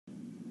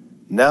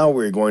Now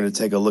we're going to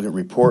take a look at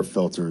report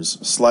filters,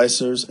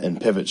 slicers, and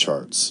pivot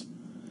charts.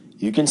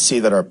 You can see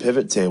that our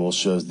pivot table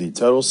shows the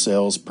total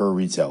sales per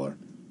retailer.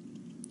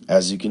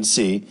 As you can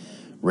see,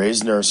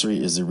 Ray's Nursery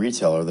is the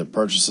retailer that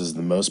purchases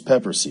the most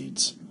pepper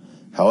seeds.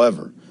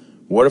 However,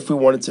 what if we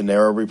wanted to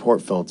narrow a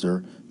report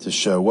filter to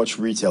show which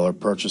retailer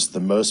purchased the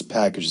most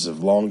packages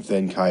of long,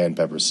 thin cayenne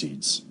pepper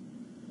seeds?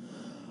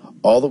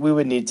 All that we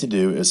would need to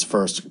do is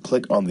first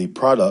click on the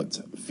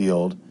Product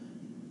field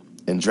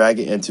and drag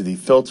it into the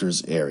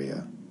Filters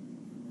area.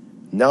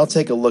 Now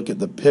take a look at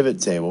the pivot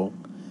table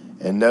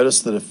and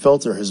notice that a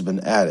filter has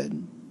been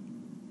added.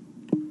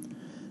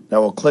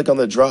 Now we'll click on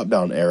the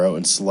drop-down arrow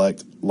and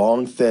select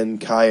Long Thin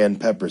Cayenne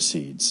Pepper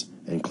Seeds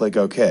and click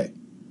OK.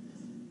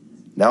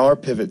 Now our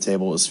pivot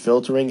table is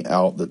filtering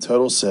out the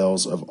total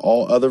sales of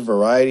all other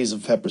varieties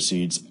of pepper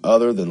seeds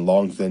other than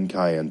long thin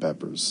cayenne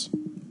peppers.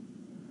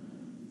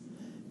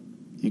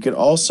 You can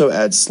also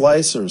add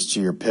slicers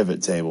to your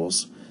pivot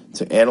tables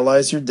to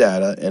analyze your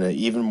data in an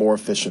even more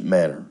efficient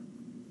manner.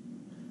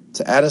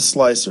 To add a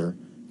slicer,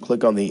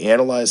 click on the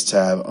Analyze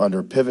tab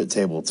under Pivot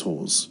Table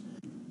Tools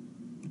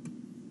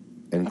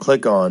and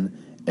click on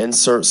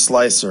Insert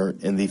Slicer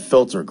in the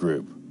Filter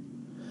group.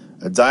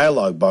 A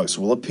dialog box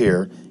will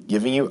appear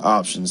giving you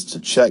options to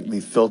check the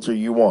filter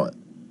you want.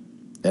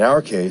 In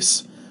our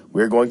case,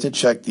 we are going to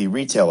check the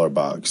retailer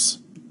box.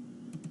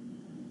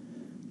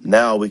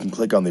 Now we can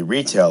click on the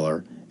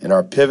retailer and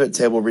our pivot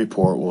table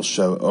report will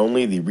show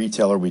only the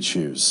retailer we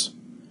choose.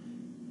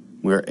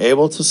 We are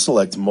able to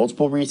select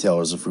multiple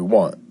retailers if we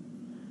want.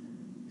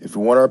 If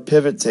we want our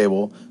pivot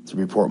table to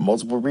report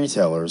multiple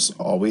retailers,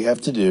 all we have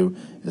to do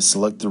is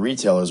select the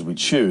retailers we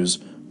choose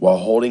while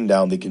holding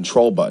down the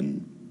Control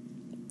button.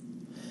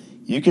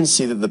 You can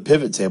see that the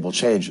pivot table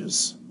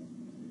changes.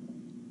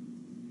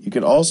 You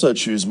can also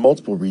choose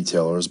multiple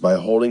retailers by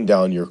holding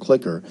down your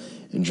clicker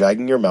and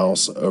dragging your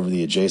mouse over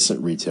the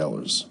adjacent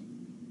retailers.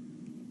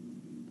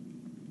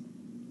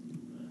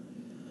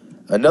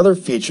 Another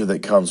feature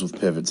that comes with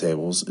pivot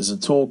tables is a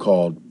tool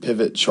called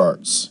Pivot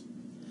Charts.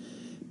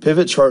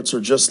 Pivot charts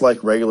are just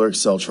like regular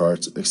Excel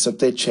charts, except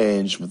they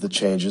change with the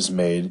changes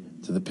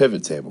made to the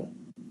pivot table.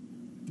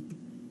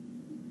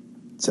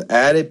 To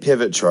add a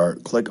pivot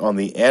chart, click on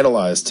the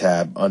Analyze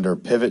tab under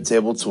Pivot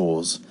Table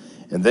Tools,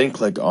 and then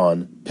click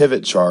on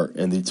Pivot Chart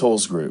in the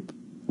Tools group.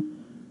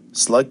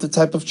 Select the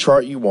type of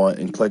chart you want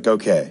and click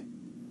OK.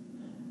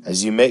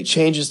 As you make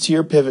changes to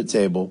your pivot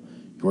table,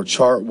 your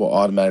chart will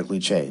automatically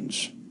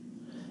change.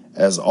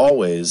 As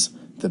always,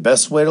 the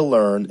best way to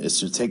learn is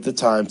to take the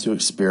time to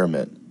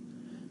experiment.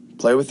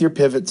 Play with your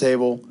pivot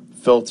table,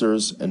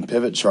 filters, and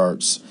pivot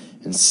charts,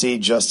 and see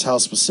just how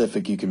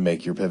specific you can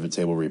make your pivot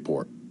table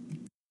report.